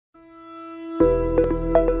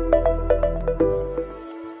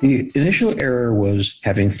The initial error was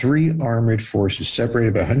having three armored forces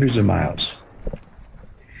separated by hundreds of miles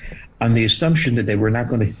on the assumption that they were not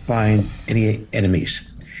going to find any enemies.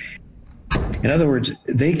 In other words,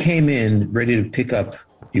 they came in ready to pick up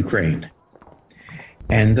Ukraine.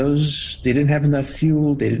 And they didn't have enough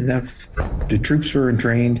fuel, the troops weren't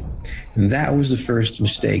trained, and that was the first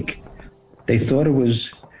mistake. They thought it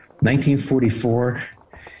was 1944,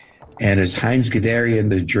 and it's Heinz Guderian,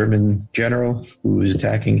 the German general who was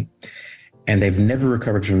attacking, and they've never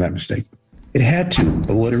recovered from that mistake. It had to,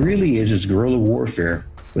 but what it really is guerrilla warfare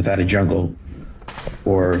without a jungle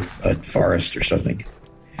or a forest or something.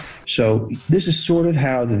 So this is sort of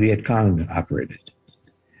how the Viet Cong operated.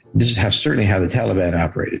 This is certainly how the Taliban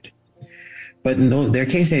operated. But in their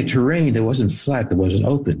case, they had terrain that wasn't flat, that wasn't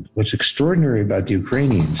open. What's extraordinary about the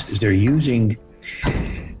Ukrainians is they're using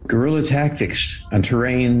guerrilla tactics on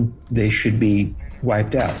terrain they should be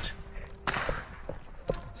wiped out.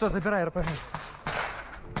 Все, забирай РПГ.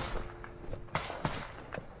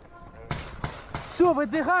 Все,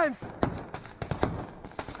 выдвигаемся.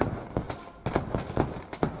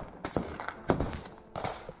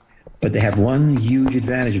 But they have one huge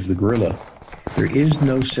advantage of the guerrilla. There is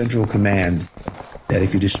no central command that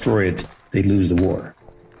if you destroy it, they lose the war.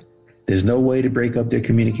 There's no way to break up their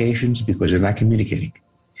communications because they're not communicating.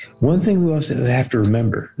 One thing we also have to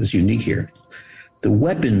remember that's unique here, the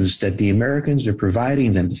weapons that the Americans are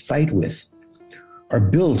providing them to fight with are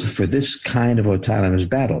built for this kind of autonomous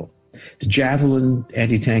battle. The Javelin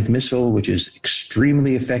anti-tank missile, which is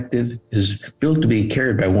extremely effective, is built to be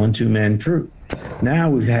carried by 1-2-man troop. Now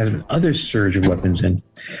we've had another surge of weapons in.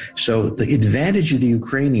 So the advantage of the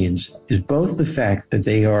Ukrainians is both the fact that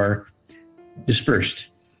they are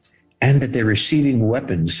dispersed and that they're receiving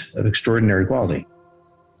weapons of extraordinary quality.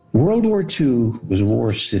 World War II was a war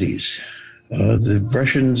of cities. The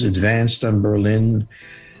Russians advanced on Berlin.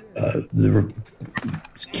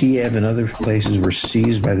 Kiev and other places were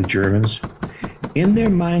seized by the Germans. In their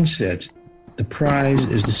mindset, the prize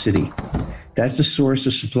is the city. That's the source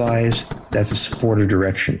of supplies. That's the support of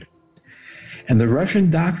direction. And the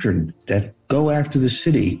Russian doctrine that go after the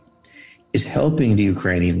city is helping the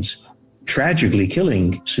Ukrainians, tragically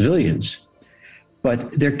killing civilians.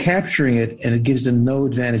 But they're capturing it, and it gives them no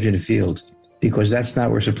advantage in the field because that's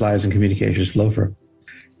not where supplies and communications flow from.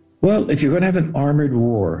 Well, if you're going to have an armored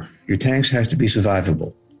war, your tanks have to be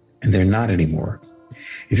survivable, and they're not anymore.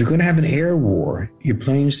 If you're going to have an air war, your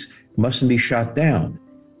planes mustn't be shot down.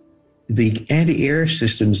 The anti-air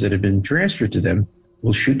systems that have been transferred to them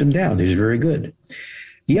will shoot them down. It's very good.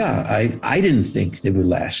 Yeah, I didn't think they would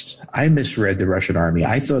last. I misread the Russian army.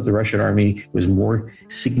 I thought the Russian army was more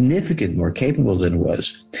significant, more capable than it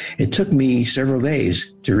was. It took me several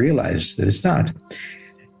days to realize that it's not.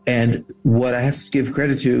 And what I have to give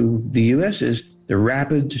credit to the U.S. is the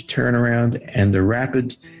rapid turnaround and the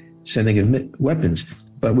rapid sending of weapons.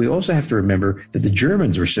 But we also have to remember that the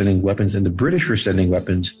Germans were sending weapons and the British were sending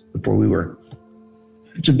weapons before we were.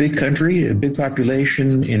 It's a big country, a big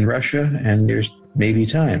population in Russia, and there's maybe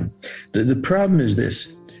time. The problem is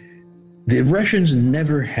this. The Russians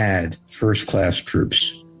never had first-class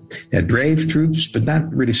troops. They had brave troops, but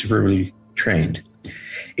not really superbly trained.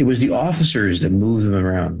 It was the officers that moved them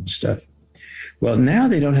around and stuff. Well, now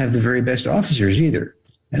they don't have the very best officers either.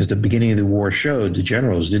 As the beginning of the war showed, the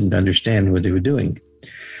generals didn't understand what they were doing.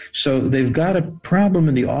 So they've got a problem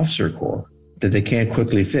in the officer corps that they can't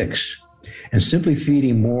quickly fix. And simply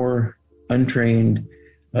feeding more untrained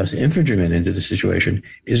infantrymen into the situation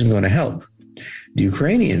isn't going to help. The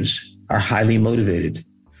Ukrainians are highly motivated.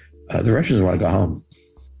 The Russians want to go home.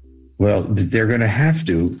 Well, they're going to have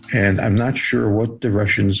to, and I'm not sure what the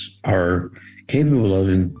Russians are capable of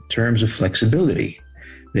in terms of flexibility.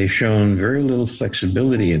 They've shown very little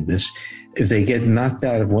flexibility in this. If they get knocked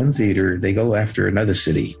out of one theater, they go after another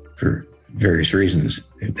city for various reasons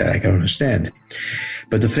that I can understand.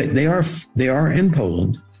 But they are in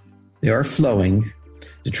Poland. They are flowing.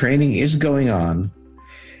 The training is going on,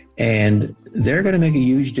 and they're going to make a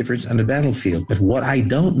huge difference on the battlefield. But what I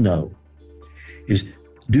don't know is,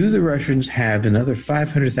 do the Russians have another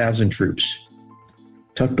 500,000 troops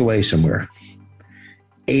tucked away somewhere,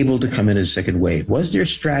 able to come in as a second wave? Was their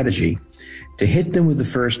strategy to hit them with the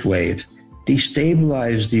first wave,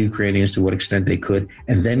 destabilize the Ukrainians to what extent they could,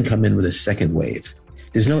 and then come in with a second wave?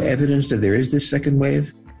 There's no evidence that there is this second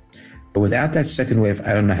wave, but without that second wave,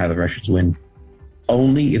 I don't know how the Russians win.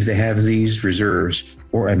 Only if they have these reserves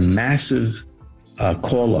or a massive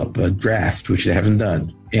call-up, a draft, which they haven't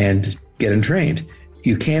done, and get them trained.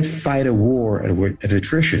 You can't fight a war of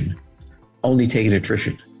attrition, only taking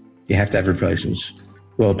attrition. You have to have replacements.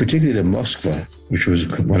 Well, particularly the Moskva, which was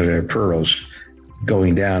one of their pearls,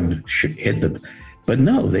 going down hit them. But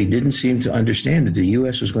no, they didn't seem to understand that the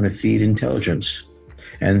U.S. was going to feed intelligence.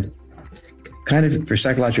 And kind of for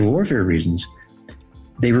psychological warfare reasons,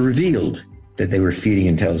 they were revealed that they were feeding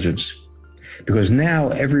intelligence. Because now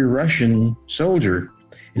every Russian soldier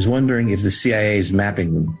is wondering if the CIA is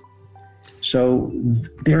mapping them. So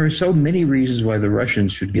there are so many reasons why the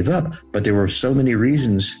Russians should give up, but there were so many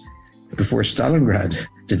reasons before Stalingrad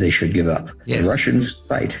that they should give up. Yes. The Russians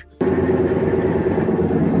fight.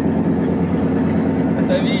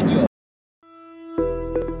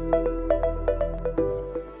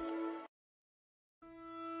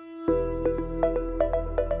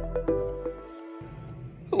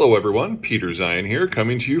 Hello everyone, Peter Zeihan here,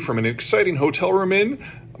 coming to you from an exciting hotel room in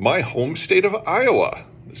my home state of Iowa.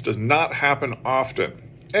 This does not happen often.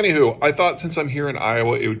 Anywho, I thought since I'm here in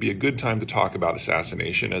Iowa, it would be a good time to talk about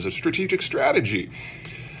assassination as a strategic strategy.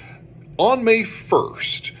 On May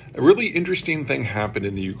 1st, a really interesting thing happened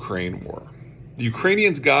in the Ukraine war. The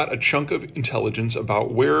Ukrainians got a chunk of intelligence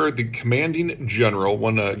about where the commanding general,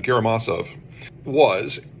 one Gerasimov,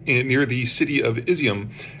 was near the city of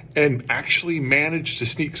Izium, and actually managed to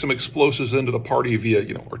sneak some explosives into the party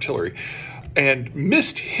via, artillery, and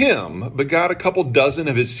missed him, but got a couple dozen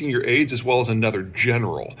of his senior aides as well as another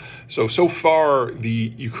general. So far,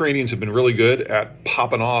 the Ukrainians have been really good at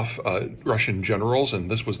popping off Russian generals,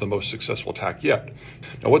 and this was the most successful attack yet.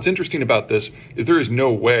 Now, what's interesting about this is there is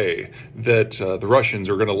no way that the Russians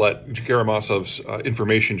are going to let Gerasimov's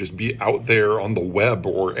information just be out there on the web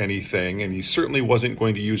or anything, and he certainly wasn't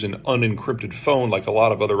going to use an unencrypted phone like a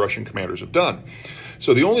lot of other Russian commanders have done.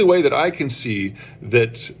 So the only way that I can see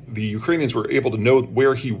that the Ukrainians were able to know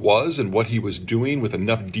where he was and what he was doing with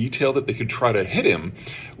enough detail that they could try to hit him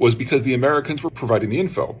was because the Americans were providing the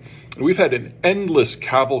info. And we've had an endless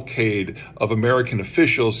cavalcade of American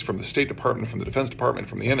officials from the State Department, from the Defense Department,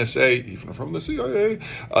 from the NSA, even from the CIA,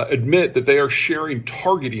 admit that they are sharing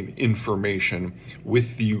targeting information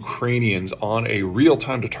with the Ukrainians on a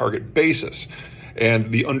real-time to target basis.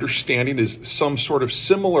 And the understanding is some sort of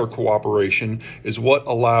similar cooperation is what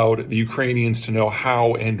allowed the Ukrainians to know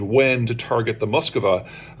how and when to target the Moskva.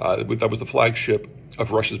 That was the flagship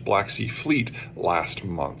of Russia's Black Sea Fleet last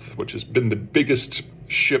month, which has been the biggest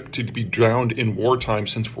ship to be drowned in wartime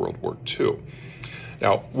since World War II.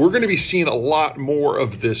 Now, we're going to be seeing a lot more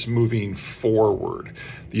of this moving forward.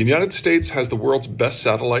 The United States has the world's best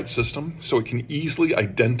satellite system, so it can easily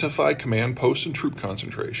identify command posts and troop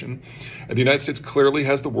concentration. And the United States clearly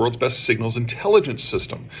has the world's best signals intelligence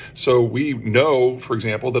system. So we know, for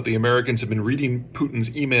example, that the Americans have been reading Putin's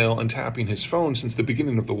email and tapping his phone since the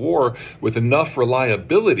beginning of the war with enough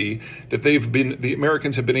reliability that the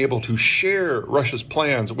Americans have been able to share Russia's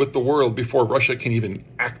plans with the world before Russia can even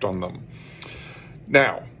act on them.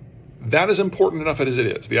 Now, that is important enough as it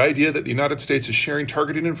is. The idea that the United States is sharing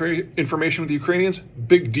targeted information with the Ukrainians,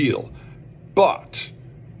 big deal. But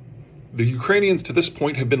the Ukrainians to this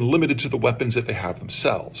point have been limited to the weapons that they have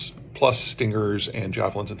themselves, plus Stingers and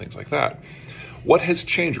Javelins and things like that. What has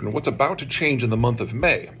changed, and what's about to change in the month of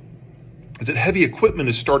May, is that heavy equipment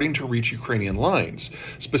is starting to reach Ukrainian lines,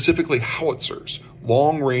 specifically howitzers,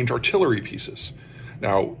 long-range artillery pieces.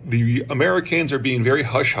 Now, the Americans are being very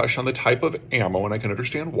hush-hush on the type of ammo, and I can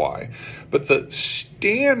understand why, but the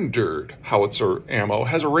standard howitzer ammo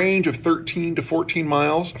has a range of 13 to 14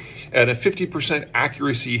 miles and a 50%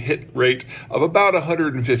 accuracy hit rate of about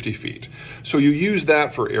 150 feet. So you use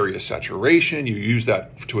that for area saturation, you use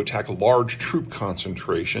that to attack large troop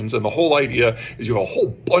concentrations, and the whole idea is you have a whole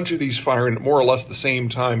bunch of these firing at more or less the same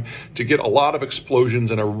time to get a lot of explosions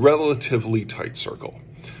in a relatively tight circle.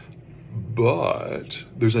 But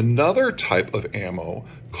there's another type of ammo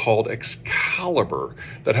called Excalibur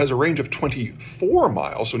that has a range of 24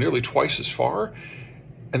 miles, so nearly twice as far,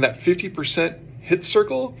 and that 50% hit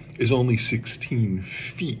circle is only 16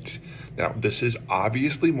 feet. Now, this is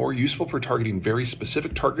obviously more useful for targeting very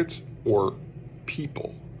specific targets or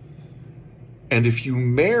people. And if you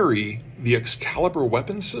marry the Excalibur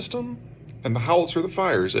weapon system and the howitzer that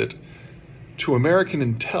fires it to American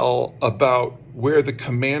intel about where the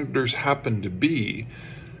commanders happen to be,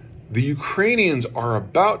 the Ukrainians are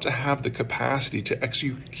about to have the capacity to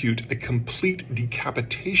execute a complete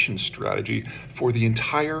decapitation strategy for the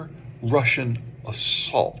entire Russian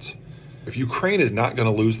assault. If Ukraine is not going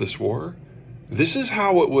to lose this war, this is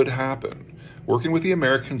how it would happen. Working with the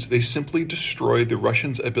Americans, they simply destroyed the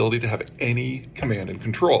Russians' ability to have any command and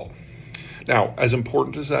control. Now, as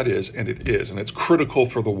important as that is, and it is, and it's critical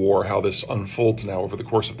for the war, how this unfolds now over the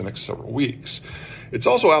course of the next several weeks, it's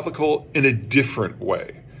also applicable in a different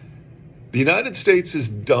way. The United States is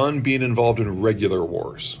done being involved in regular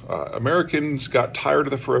wars. Americans got tired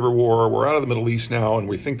of the forever war. We're out of the Middle East now, and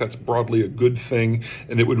we think that's broadly a good thing.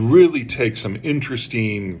 And it would really take some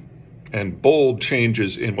interesting and bold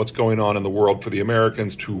changes in what's going on in the world for the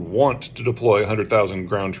Americans to want to deploy 100,000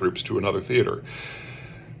 ground troops to another theater.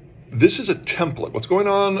 This is a template. What's going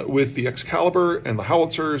on with the Excalibur and the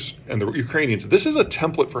howitzers and the Ukrainians, this is a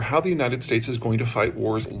template for how the United States is going to fight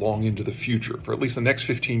wars long into the future, for at least the next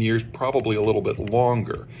 15 years, probably a little bit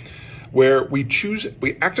longer, where we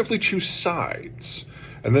actively choose sides,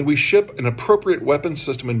 and then we ship an appropriate weapons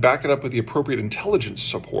system and back it up with the appropriate intelligence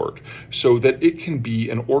support so that it can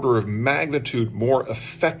be an order of magnitude more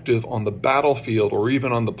effective on the battlefield or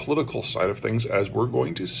even on the political side of things, as we're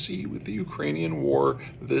going to see with the Ukrainian war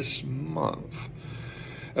this month.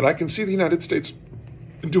 And I can see the United States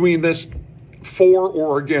doing this for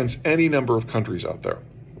or against any number of countries out there.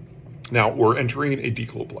 Now, we're entering a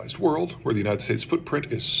deglobalized world where the United States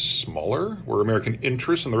footprint is smaller, where American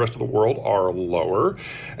interests in the rest of the world are lower,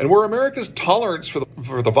 and where America's tolerance for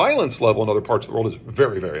the violence level in other parts of the world is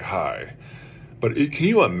very, very high. But can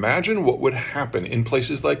you imagine what would happen in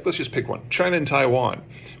places like, let's just pick one, China and Taiwan,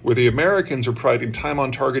 where the Americans are providing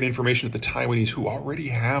time-on-target information to the Taiwanese who already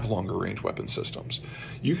have longer-range weapon systems?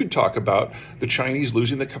 You could talk about the Chinese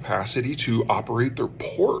losing the capacity to operate their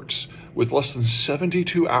ports with less than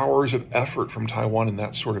 72 hours of effort from Taiwan in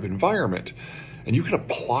that sort of environment. And you can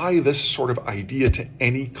apply this sort of idea to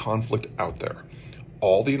any conflict out there.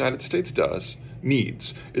 All the United States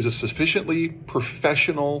needs is a sufficiently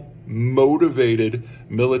professional, motivated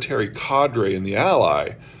military cadre in the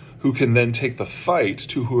ally who can then take the fight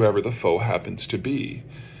to whoever the foe happens to be.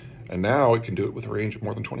 And now it can do it with a range of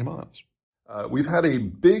more than 20 miles. We've had a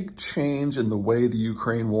big change in the way the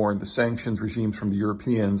Ukraine war and the sanctions regimes from the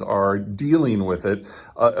Europeans are dealing with it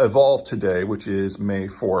evolved today, which is May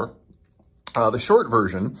 4. The short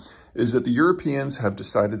version is that the Europeans have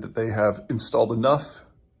decided that they have installed enough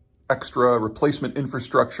extra replacement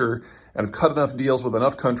infrastructure and have cut enough deals with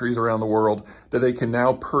enough countries around the world that they can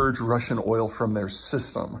now purge Russian oil from their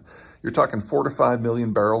system. You're talking 4 to 5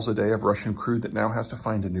 million barrels a day of Russian crude that now has to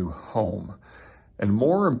find a new home. And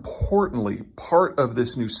more importantly, part of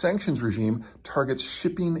this new sanctions regime targets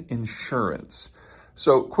shipping insurance.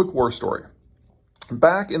 So, quick war story.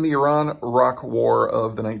 Back in the Iran-Iraq war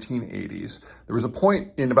of the 1980s, there was a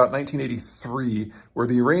point in about 1983 where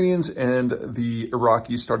the Iranians and the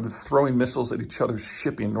Iraqis started throwing missiles at each other's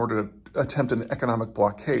shipping in order to attempt an economic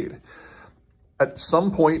blockade. At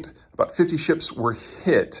some point, about 50 ships were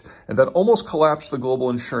hit, and that almost collapsed the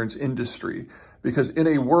global insurance industry. Because in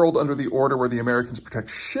a world under the order where the Americans protect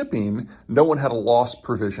shipping, no one had a loss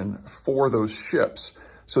provision for those ships.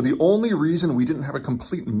 So the only reason we didn't have a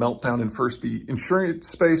complete meltdown in first the insurance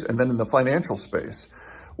space and then in the financial space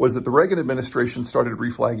was that the Reagan administration started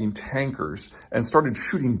reflagging tankers and started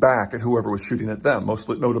shooting back at whoever was shooting at them, most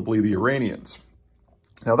notably the Iranians.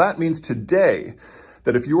 Now that means today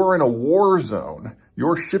that if you are in a war zone,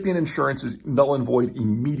 your shipping insurance is null and void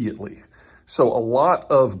immediately. So a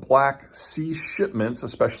lot of Black Sea shipments,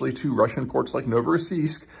 especially to Russian ports like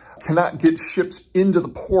Novorossiysk, cannot get ships into the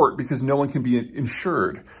port because no one can be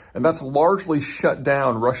insured. And that's largely shut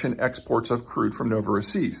down Russian exports of crude from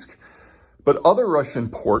Novorossiysk. But other Russian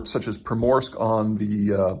ports, such as Primorsk on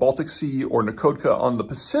the Baltic Sea or Nakodka on the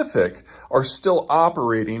Pacific, are still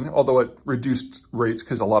operating, although at reduced rates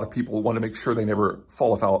because a lot of people want to make sure they never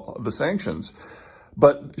fall afoul of the sanctions.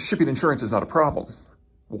 But shipping insurance is not a problem.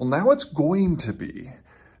 Well, now it's going to be,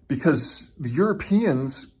 because the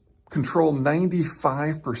Europeans control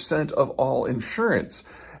 95% of all insurance.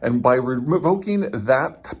 And by revoking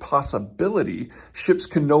that possibility, ships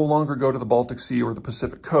can no longer go to the Baltic Sea or the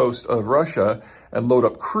Pacific coast of Russia and load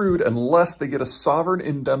up crude unless they get a sovereign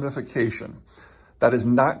indemnification. That is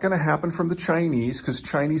not going to happen from the Chinese, because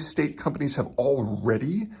Chinese state companies have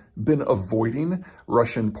already been avoiding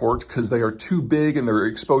Russian ports because they are too big and their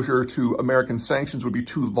exposure to American sanctions would be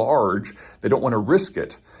too large. They don't want to risk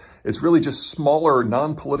it. It's really just smaller,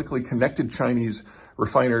 non-politically connected Chinese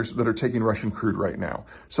refiners that are taking Russian crude right now.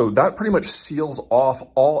 So that pretty much seals off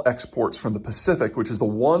all exports from the Pacific, which is the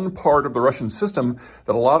one part of the Russian system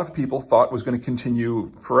that a lot of people thought was going to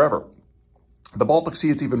continue forever. The Baltic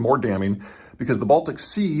Sea, it's even more damning because the Baltic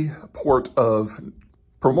Sea port of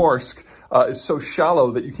Primorsk is so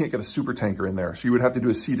shallow that you can't get a super tanker in there. So you would have to do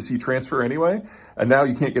a sea-to-sea transfer anyway, and now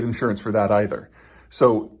you can't get insurance for that either.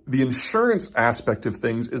 So the insurance aspect of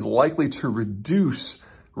things is likely to reduce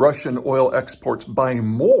Russian oil exports by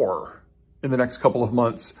more in the next couple of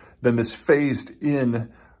months than this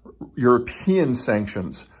phased-in European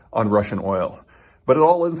sanctions on Russian oil. But it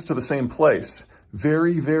all ends to the same place.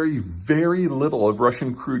 Very, very, very little of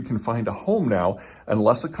Russian crude can find a home now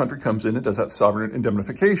unless a country comes in and does that sovereign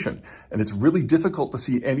indemnification. And it's really difficult to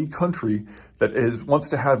see any country that wants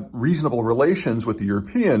to have reasonable relations with the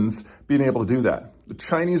Europeans being able to do that. The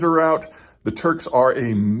Chinese are out. The Turks are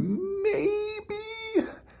a maybe,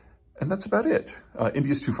 and that's about it.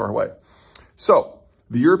 India's too far away. So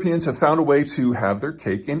the Europeans have found a way to have their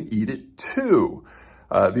cake and eat it too.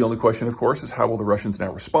 The only question, of course, is how will the Russians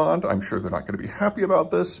now respond? I'm sure they're not going to be happy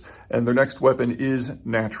about this, and their next weapon is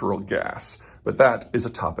natural gas. But that is a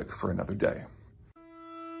topic for another day.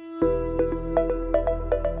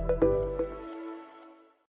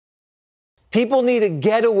 People need to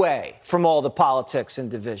get away from all the politics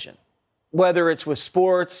and division, whether it's with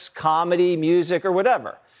sports, comedy, music, or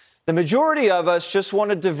whatever. The majority of us just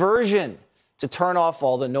want a diversion to turn off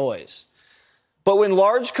all the noise. But when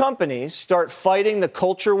large companies start fighting the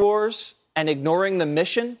culture wars and ignoring the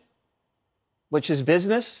mission, which is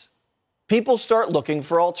business, people start looking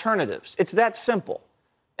for alternatives. It's that simple.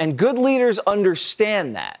 And good leaders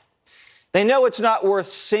understand that. They know it's not worth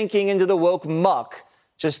sinking into the woke muck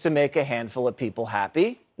just to make a handful of people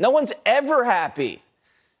happy. No one's ever happy.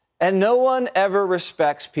 And no one ever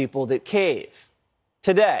respects people that cave.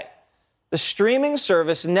 Today, the streaming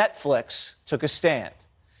service Netflix took a stand,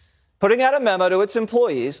 putting out a memo to its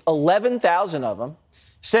employees, 11,000 of them,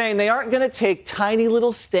 saying they aren't going to take tiny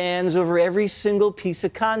little stands over every single piece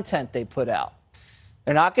of content they put out.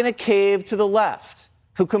 They're not going to cave to the left,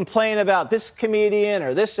 who complain about this comedian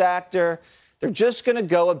or this actor. They're just going to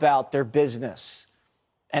go about their business.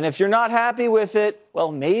 And if you're not happy with it,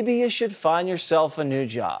 well, maybe you should find yourself a new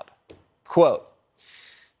job. Quote,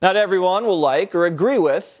 not everyone will like or agree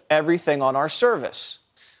with everything on our service.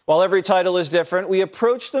 While every title is different, we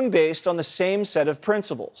approach them based on the same set of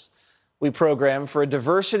principles. We program for a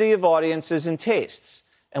diversity of audiences and tastes,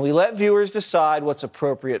 and we let viewers decide what's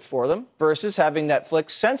appropriate for them versus having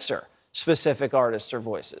Netflix censor specific artists or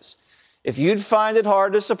voices. If you'd find it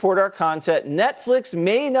hard to support our content, Netflix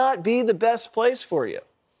may not be the best place for you.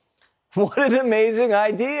 What an amazing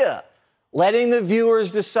idea. Letting the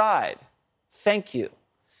viewers decide. Thank you.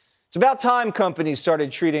 It's about time companies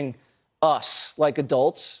started treating us like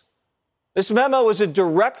adults. This memo was a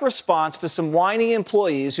direct response to some whiny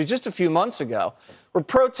employees who just a few months ago were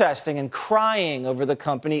protesting and crying over the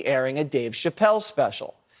company airing a Dave Chappelle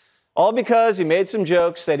special, all because he made some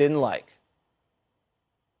jokes they didn't like.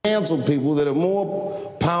 Canceled people that are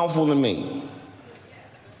more powerful than me.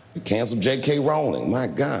 We canceled J.K. Rowling. My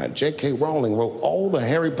God, J.K. Rowling wrote all the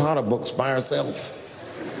Harry Potter books by herself.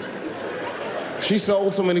 She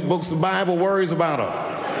sold so many books, the Bible worries about her.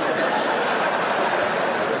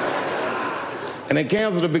 And they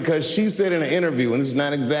canceled her because she said in an interview, and this is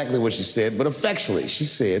not exactly what she said, but effectually, she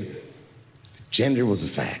said gender was a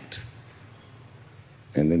fact.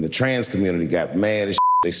 And then the trans community got mad as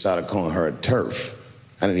they started calling her a TERF.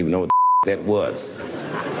 I didn't even know what that was.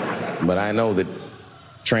 But I know that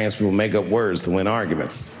trans people make up words to win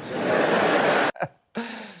arguments.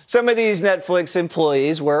 Some of these Netflix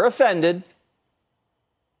employees were offended.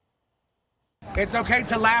 It's okay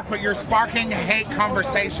to laugh, but you're sparking hate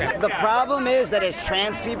conversation. The problem is that as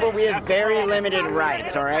trans people, we have very limited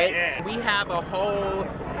rights, all right? We have a whole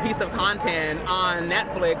piece of content on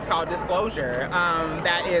Netflix called Disclosure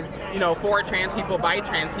that is, for trans people, by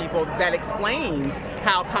trans people, that explains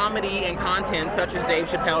how comedy and content such as Dave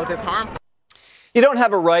Chappelle's is harmful. You don't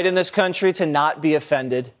have a right in this country to not be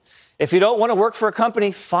offended. If you don't want to work for a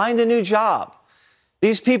company, find a new job.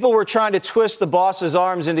 These people were trying to twist the boss's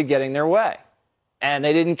arms into getting their way. And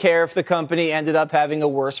they didn't care if the company ended up having a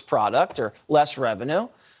worse product or less revenue.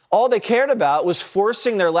 All they cared about was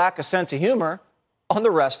forcing their lack of sense of humor on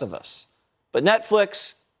the rest of us. But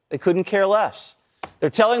Netflix, they couldn't care less.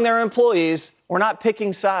 They're telling their employees, we're not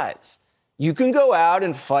picking sides. You can go out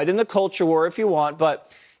and fight in the culture war if you want,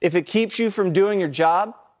 but if it keeps you from doing your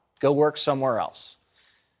job, go work somewhere else.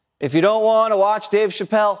 If you don't want to watch Dave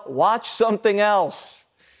Chappelle, watch something else.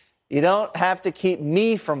 You don't have to keep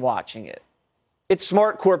me from watching it. It's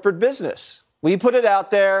smart corporate business. We put it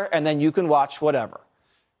out there, and then you can watch whatever.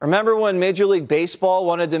 Remember when Major League Baseball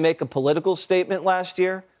wanted to make a political statement last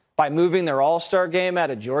year by moving their All-Star game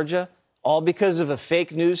out of Georgia, all because of a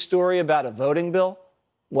fake news story about a voting bill?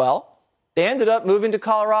 Well, they ended up moving to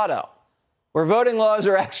Colorado, where voting laws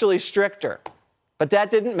are actually stricter. But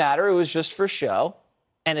that didn't matter. It was just for show.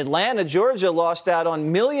 And Atlanta, Georgia lost out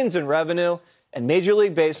on millions in revenue, and Major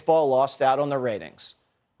League Baseball lost out on the ratings,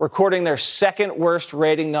 recording their second worst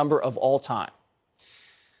rating number of all time.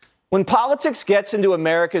 When politics gets into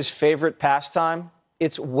America's favorite pastime,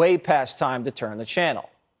 it's way past time to turn the channel.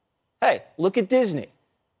 Hey, look at Disney.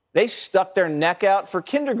 They stuck their neck out for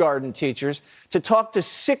kindergarten teachers to talk to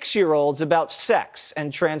 6-year-olds about sex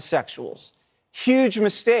and transsexuals. Huge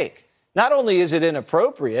mistake. Not only is it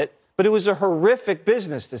inappropriate, but it was a horrific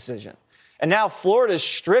business decision. And now Florida's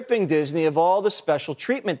stripping Disney of all the special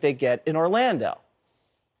treatment they get in Orlando.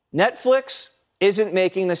 Netflix isn't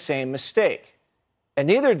making the same mistake, and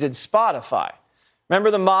neither did Spotify.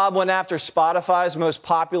 Remember the mob went after Spotify's most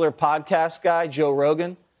popular podcast guy, Joe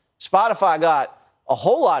Rogan? Spotify got a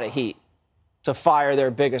whole lot of heat to fire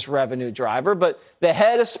their biggest revenue driver, but the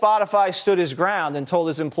head of Spotify stood his ground and told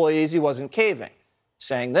his employees he wasn't caving,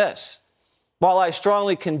 saying this: "While I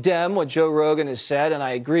strongly condemn what Joe Rogan has said, and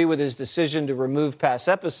I agree with his decision to remove past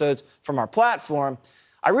episodes from our platform,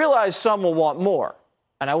 I realize some will want more.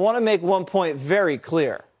 And I want to make one point very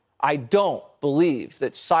clear. I don't believe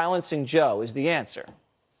that silencing Joe is the answer."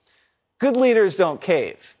 Good leaders don't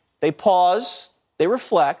cave. They pause, they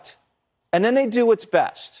reflect, and then they do what's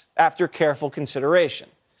best after careful consideration.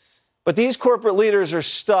 But these corporate leaders are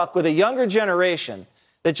stuck with a younger generation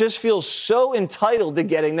that just feels so entitled to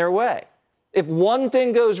getting their way. If one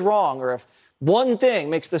thing goes wrong, or if one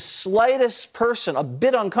thing makes the slightest person a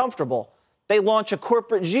bit uncomfortable, they launch a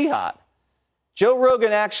corporate jihad. Joe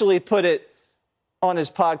Rogan actually put it on his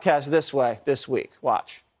podcast this way this week.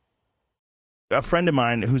 Watch. A friend of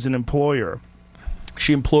mine who's an employer,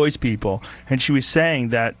 she employs people, and she was saying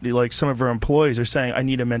that, like, some of her employees are saying, "I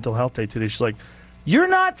need a mental health day today." She's like, "You're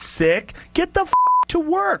not sick. Get the to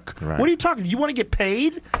work. Right. What are you talking? You want to get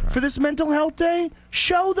paid for this mental health day?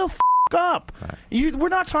 Show the up. Right. We're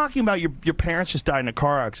not talking about your parents just died in a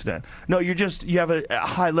car accident. No, you have a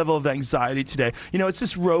high level of anxiety today. You know, it's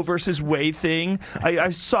this Roe versus Wade thing. I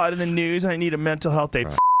saw it in the news, and I need a mental health day.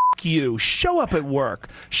 Right. You. Show up at work.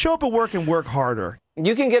 Show up at work and work harder."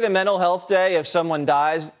 You can get a mental health day if someone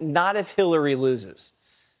dies, not if Hillary loses.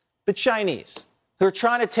 The Chinese, who are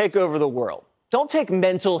trying to take over the world, don't take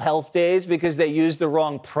mental health days because they use the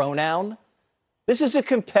wrong pronoun. This is a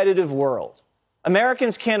competitive world.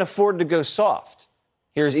 Americans can't afford to go soft.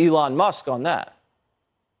 Here's Elon Musk on that.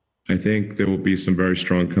 I think there will be some very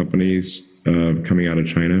strong companies coming out of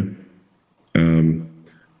China.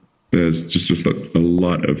 There's just a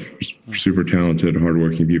lot of super talented,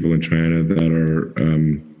 hardworking people in China that are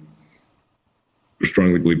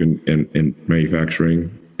strongly believe in manufacturing,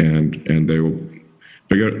 and they won't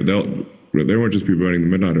just be burning the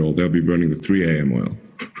midnight oil; they'll be burning the 3 a.m. oil.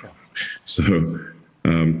 So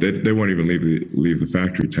they won't even leave the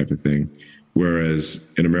factory type of thing. Whereas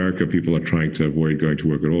in America, people are trying to avoid going to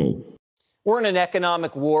work at all. We're in an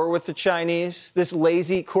economic war with the Chinese. This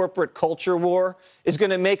lazy corporate culture war is going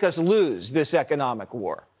to make us lose this economic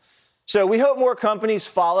war. So we hope more companies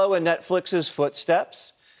follow in Netflix's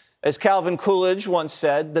footsteps. As Calvin Coolidge once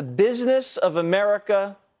said, the business of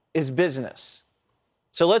America is business.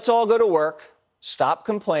 So let's all go to work, stop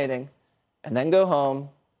complaining, and then go home,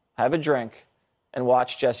 have a drink, and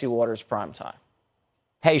watch Jesse Waters Primetime.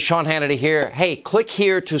 Hey, Sean Hannity here. Hey, click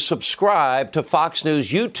here to subscribe to Fox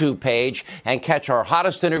News YouTube page and catch our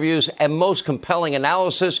hottest interviews and most compelling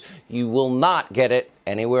analysis. You will not get it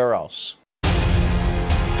anywhere else.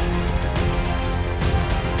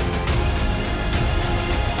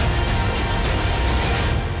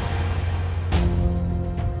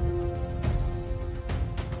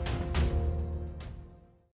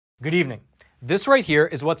 Good evening. This right here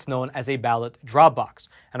is what's known as a ballot drop box.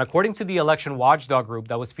 And according to the election watchdog group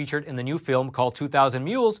that was featured in the new film called 2,000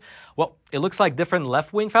 Mules, well, it looks like different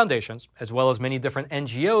left-wing foundations, as well as many different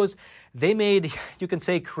NGOs, they made, you can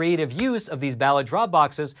say, creative use of these ballot drop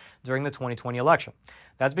boxes during the 2020 election.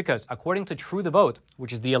 That's because, according to True the Vote,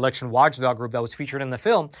 which is the election watchdog group that was featured in the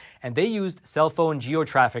film, and they used cell phone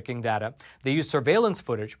geo-trafficking data, they used surveillance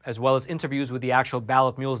footage, as well as interviews with the actual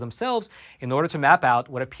ballot mules themselves, in order to map out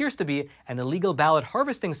what appears to be an illegal ballot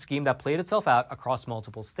harvesting scheme that played itself out across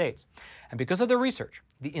multiple states. And because of the research,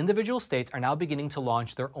 the individual states are now beginning to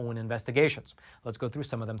launch their own investigations. Let's go through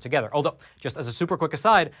some of them together. Although, just as a super quick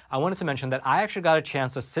aside, I wanted to mention that I actually got a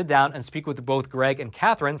chance to sit down and speak with both Greg and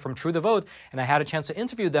Catherine from True the Vote, and I had a chance to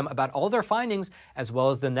interview them about all their findings, as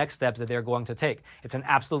well as the next steps that they're going to take. It's an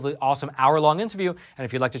absolutely awesome hour-long interview, and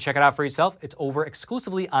if you'd like to check it out for yourself, it's over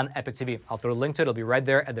exclusively on Epic TV. I'll throw a link to it. It'll be right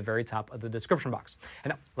there at the very top of the description box.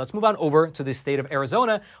 And now, let's move on over to the state of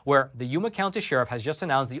Arizona, where the Yuma County Sheriff has just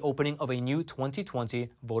announced the opening of a new 2020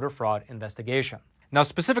 voter fraud investigation. Now,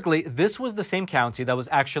 specifically, this was the same county that was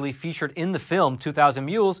actually featured in the film 2,000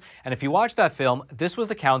 Mules, and if you watch that film, this was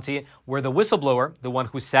the county where the whistleblower, the one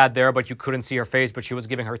who sat there but you couldn't see her face, but she was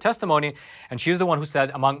giving her testimony, and she's the one who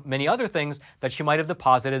said, among many other things, that she might have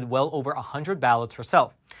deposited well over 100 ballots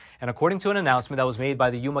herself. And according to an announcement that was made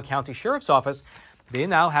by the Yuma County Sheriff's Office, they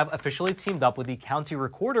now have officially teamed up with the county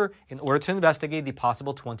recorder in order to investigate the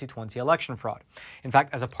possible 2020 election fraud. In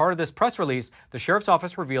fact, as a part of this press release, the sheriff's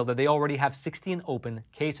office revealed that they already have 16 open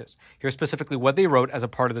cases. Here's specifically what they wrote as a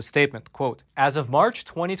part of the statement. Quote, as of March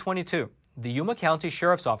 2022, the Yuma County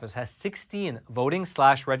Sheriff's Office has 16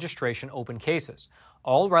 voting/registration open cases.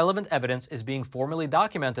 All relevant evidence is being formally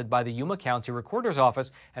documented by the Yuma County Recorder's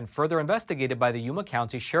Office and further investigated by the Yuma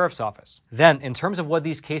County Sheriff's Office. Then, in terms of what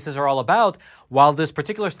these cases are all about, while this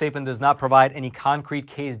particular statement does not provide any concrete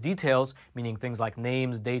case details, meaning things like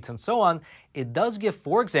names, dates, and so on, it does give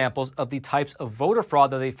 4 examples of the types of voter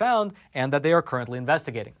fraud that they found and that they are currently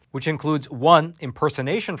investigating, which includes 1,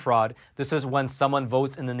 impersonation fraud. This is when someone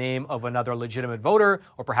votes in the name of another legitimate voter,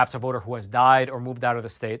 or perhaps a voter who has died or moved out of the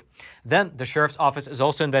state. Then, the sheriff's office is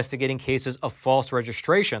also investigating cases of false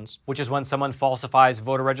registrations, which is when someone falsifies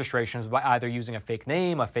voter registrations by either using a fake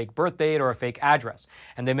name, a fake birth date, or a fake address.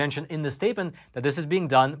 And they mention in the statement that this is being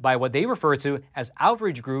done by what they refer to as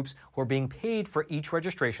outreach groups who are being paid for each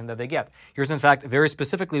registration that they get. Here's in fact very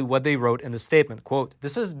specifically what they wrote in the statement. Quote,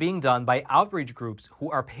 this is being done by outreach groups who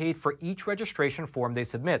are paid for each registration form they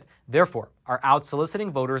submit, therefore are out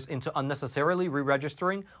soliciting voters into unnecessarily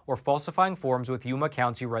re-registering or falsifying forms with Yuma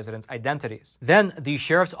County residents' identities. Then the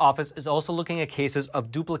sheriff's office is also looking at cases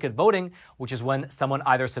of duplicate voting, which is when someone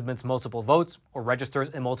either submits multiple votes or registers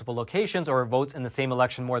in multiple locations or votes in the same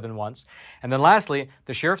election more than once. And then lastly,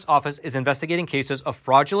 the sheriff's office is investigating cases of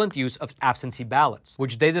fraudulent use of absentee ballots,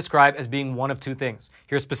 which they describe as being one of 2 things.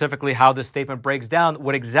 Here's specifically how this statement breaks down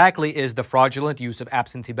what exactly is the fraudulent use of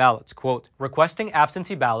absentee ballots. Quote, requesting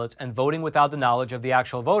absentee ballots and voting without the knowledge of the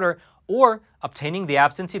actual voter, or obtaining the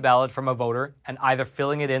absentee ballot from a voter and either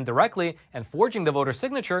filling it in directly and forging the voter's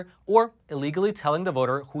signature, or illegally telling the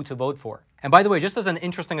voter who to vote for. And by the way, just as an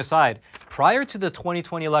interesting aside, prior to the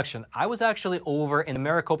 2020 election, I was actually over in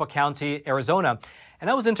Maricopa County, Arizona, and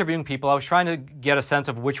I was interviewing people. I was trying to get a sense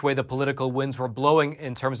of which way the political winds were blowing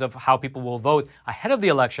in terms of how people will vote ahead of the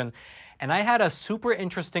election. And I had a super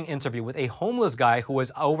interesting interview with a homeless guy who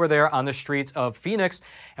was over there on the streets of Phoenix.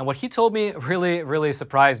 And what he told me really, really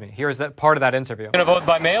surprised me. Here's that part of that interview. Going to vote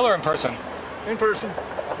by mail or in person? In person.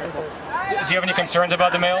 Do you have any concerns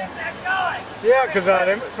about the mail? Yeah, because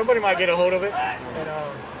somebody might get a hold of it and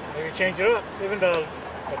maybe change it up. Even the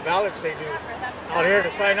ballots they do out here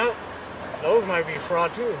to sign up, those might be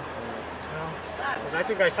fraud too. You know? 'Cause I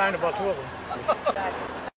think I signed about 2 of them.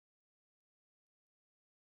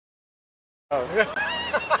 Oh, yeah.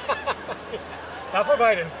 Not for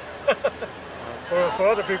Biden. for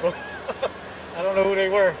other people. I don't know who they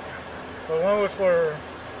were. But one was for,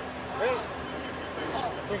 I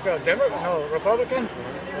think Republican.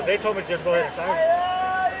 But they told me just go ahead and sign it.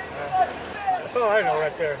 That's all I know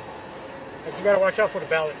right there. I just got to watch out for the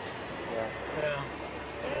ballots. Yeah.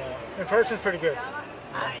 In person's pretty good.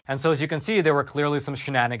 And so as you can see, there were clearly some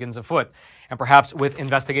shenanigans afoot. And perhaps with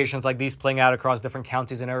investigations like these playing out across different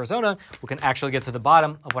counties in Arizona, we can actually get to the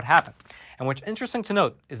bottom of what happened. And what's interesting to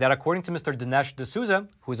note is that according to Mr. Dinesh D'Souza,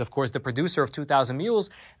 who is of course the producer of 2,000 Mules,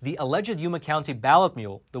 the alleged Yuma County ballot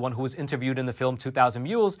mule, the one who was interviewed in the film 2,000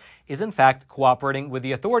 Mules, is in fact cooperating with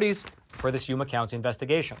the authorities for this Yuma County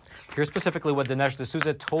investigation. Here's specifically what Dinesh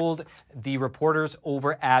D'Souza told the reporters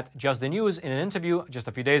over at Just the News in an interview just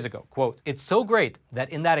a few days ago. Quote, it's so great that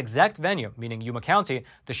in that exact venue, meaning Yuma County,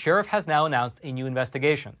 the sheriff has now announced a new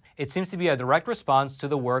investigation. It seems to be a direct response to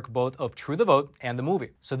the work both of True the Vote and the movie.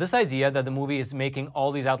 So this idea that the movie is making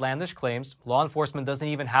all these outlandish claims, law enforcement doesn't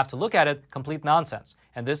even have to look at it, complete nonsense.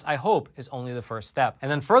 And this, I hope, is only the first step.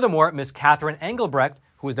 And then furthermore, Ms. Catherine Engelbrecht,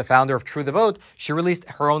 who is the founder of True the Vote, she released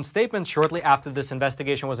her own statement shortly after this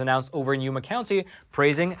investigation was announced over in Yuma County,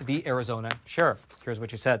 praising the Arizona sheriff. Here's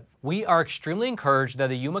what she said. We are extremely encouraged that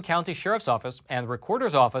the Yuma County Sheriff's Office and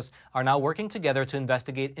Recorder's Office are now working together to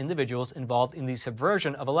investigate individuals involved in the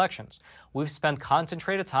subversion of elections. We've spent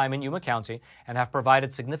concentrated time in Yuma County and have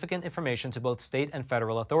provided significant information to both state and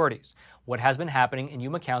federal authorities. What has been happening in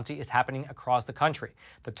Yuma County is happening across the country.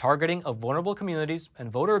 The targeting of vulnerable communities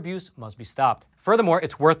and voter abuse must be stopped. Furthermore,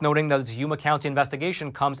 it's worth noting that this Yuma County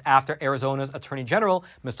investigation comes after Arizona's Attorney General,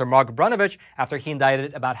 Mr. Mark Brnovich, after he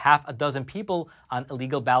indicted about half a dozen people on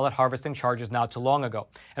illegal ballot harvesting charges not too long ago.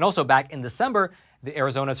 And also back in December, the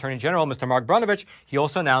Arizona Attorney General, Mr. Mark Brnovich, he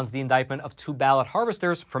also announced the indictment of 2 ballot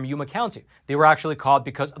harvesters from Yuma County. They were actually caught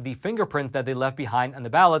because of the fingerprints that they left behind on the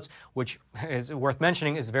ballots, which is worth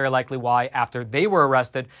mentioning is very likely why, after they were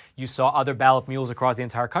arrested, you saw other ballot mules across the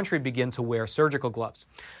entire country begin to wear surgical gloves.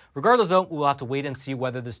 Regardless, though, we'll have to wait and see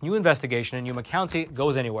whether this new investigation in Yuma County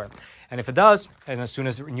goes anywhere. And if it does, and as soon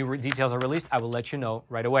as new details are released, I will let you know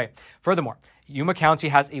right away. Furthermore, Yuma County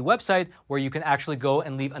has a website where you can actually go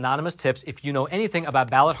and leave anonymous tips if you know anything about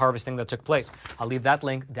ballot harvesting that took place. I'll leave that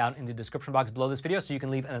link down in the description box below this video so you can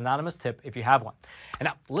leave an anonymous tip if you have one. And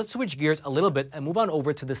now, let's switch gears a little bit and move on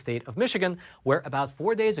over to the state of Michigan, where about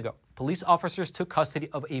 4 days ago, police officers took custody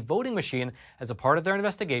of a voting machine as a part of their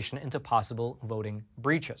investigation into possible voting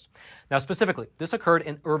breaches. Now, specifically, this occurred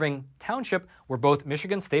in Irving Township, where both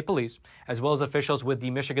Michigan State Police, as well as officials with the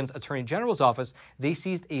Michigan's Attorney General's office, they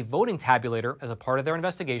seized a voting tabulator as a part of their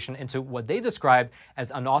investigation into what they described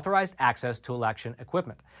as unauthorized access to election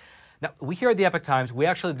equipment. Now, we here at the Epoch Times, we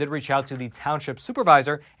actually did reach out to the township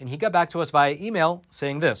supervisor, and he got back to us via email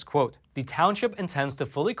saying this, quote, "The township intends to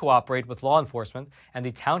fully cooperate with law enforcement, and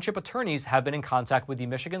the township attorneys have been in contact with the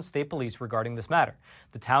Michigan State Police regarding this matter.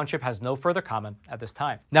 The township has no further comment at this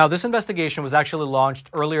time." Now, this investigation was actually launched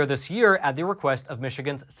earlier this year at the request of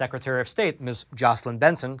Michigan's Secretary of State, Ms. Jocelyn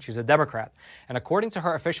Benson. She's a Democrat. And according to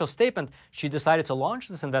her official statement, she decided to launch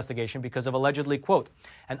this investigation because of allegedly, quote,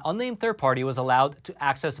 "an unnamed third party was allowed to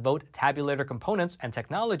access vote tabulator components and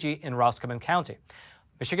technology in Roscommon County.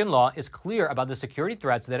 Michigan law is clear about the security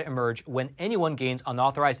threats that emerge when anyone gains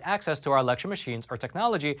unauthorized access to our election machines or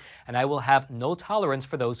technology, and I will have no tolerance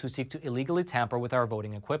for those who seek to illegally tamper with our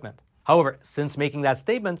voting equipment." However, since making that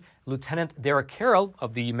statement, Lieutenant Derek Carroll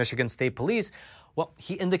of the Michigan State Police, well,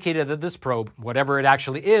 he indicated that this probe, whatever it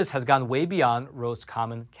actually is, has gone way beyond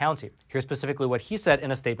Roscommon County. Here's specifically what he said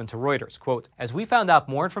in a statement to Reuters, quote, "As we found out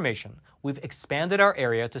more information, we've expanded our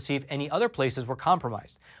area to see if any other places were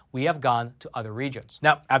compromised. We have gone to other regions."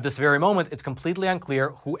 Now, at this very moment, it's completely unclear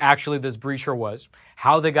who actually this breacher was,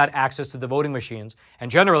 how they got access to the voting machines,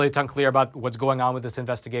 and generally it's unclear about what's going on with this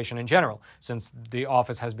investigation in general, since the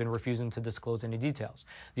office has been refusing to disclose any details.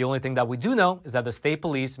 The only thing that we do know is that the state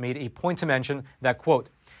police made a point to mention that, quote,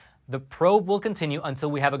 "The probe will continue until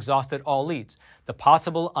we have exhausted all leads. The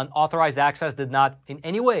possible unauthorized access did not in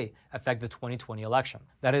any way affect the 2020 election."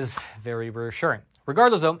 That is very reassuring.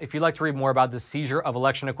 Regardless, though, if you'd like to read more about the seizure of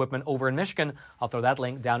election equipment over in Michigan, I'll throw that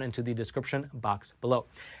link down into the description box below.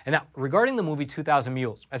 And now, regarding the movie 2000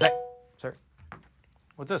 Mules, Sorry.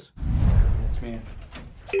 What's this? It's me.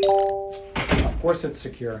 Of course it's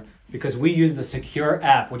secure, because we use the Secure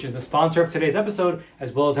app, which is the sponsor of today's episode,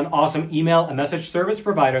 as well as an awesome email and message service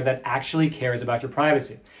provider that actually cares about your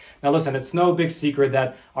privacy. Now listen, it's no big secret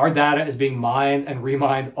that our data is being mined and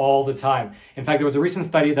remined all the time. In fact, there was a recent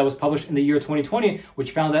study that was published in the year 2020,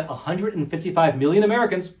 which found that 155 million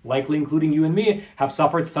Americans, likely including you and me, have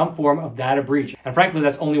suffered some form of data breach. And frankly,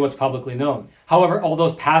 that's only what's publicly known. However, all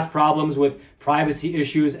those past problems with privacy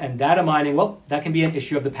issues and data mining, well, that can be an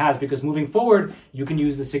issue of the past, because moving forward, you can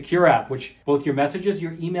use the Secure app, which both your messages,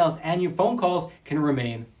 your emails, and your phone calls can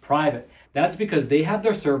remain private. That's because they have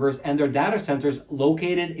their servers and their data centers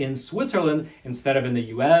located in Switzerland instead of in the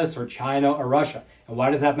US or China or Russia. And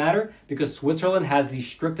why does that matter? Because Switzerland has the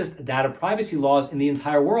strictest data privacy laws in the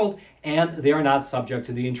entire world, and they are not subject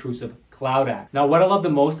to the intrusive Cloud Act. Now, what I love the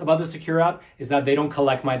most about the Secure app is that they don't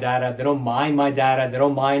collect my data, they don't mine my data, they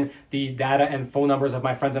don't mine the data and phone numbers of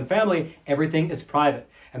my friends and family. Everything is private.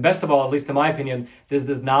 And best of all, at least in my opinion, this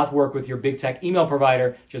does not work with your big tech email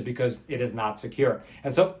provider just because it is not secure.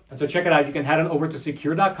 And so check it out. You can head on over to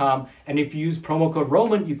secure.com, and if you use promo code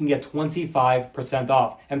Roman, you can get 25%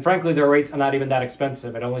 off. And frankly, their rates are not even that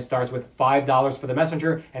expensive. It only starts with $5 for the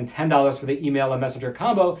messenger and $10 for the email and messenger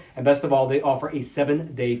combo. And best of all, they offer a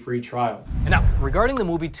 7-day free trial. And now, regarding the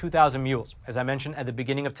movie 2000 Mules, as I mentioned at the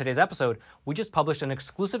beginning of today's episode, we just published an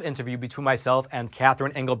exclusive interview between myself and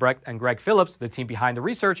Catherine Engelbrecht and Greg Phillips, the team behind the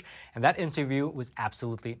research, and that interview was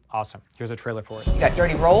absolutely awesome. Here's a trailer for it. You got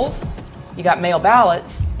dirty rolls, you got mail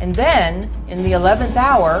ballots, and then in the 11th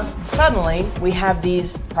hour, suddenly we have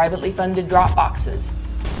these privately funded drop boxes.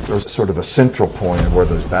 There's sort of a central point where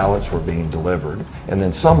those ballots were being delivered, and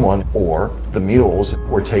then someone or the mules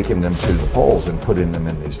were taking them to the polls and putting them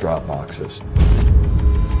in these drop boxes.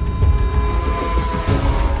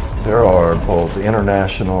 There are both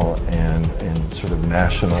international and sort of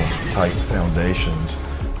national type foundations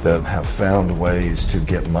that have found ways to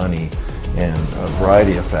get money in a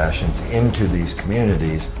variety of fashions into these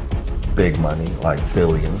communities, big money, like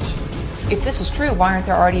billions. If this is true, why aren't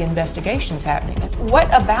there already investigations happening? What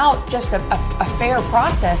about just a fair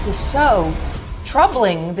process is so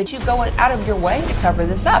troubling that you go out of your way to cover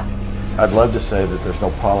this up? I'd love to say that there's no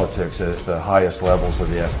politics at the highest levels of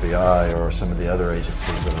the FBI or some of the other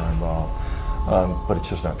agencies that are involved, but it's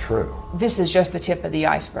just not true. This is just the tip of the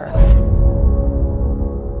iceberg.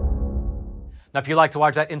 Now, if you'd like to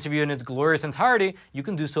watch that interview in its glorious entirety, you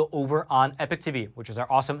can do so over on Epic TV, which is our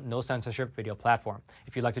awesome no censorship video platform.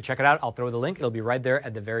 If you'd like to check it out, I'll throw the link. It'll be right there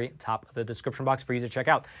at the very top of the description box for you to check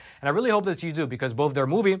out. And I really hope that you do, because both their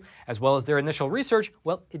movie as well as their initial research,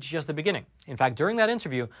 well, it's just the beginning. In fact, during that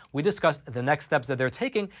interview, we discussed the next steps that they're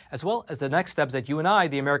taking, as well as the next steps that you and I,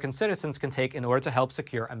 the American citizens, can take in order to help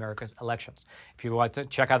secure America's elections. If you want to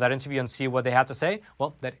check out that interview and see what they had to say,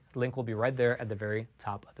 well, that link will be right there at the very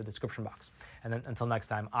top of the description box. And then until next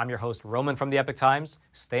time, I'm your host, Roman from the Epic Times.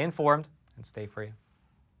 Stay informed and stay free.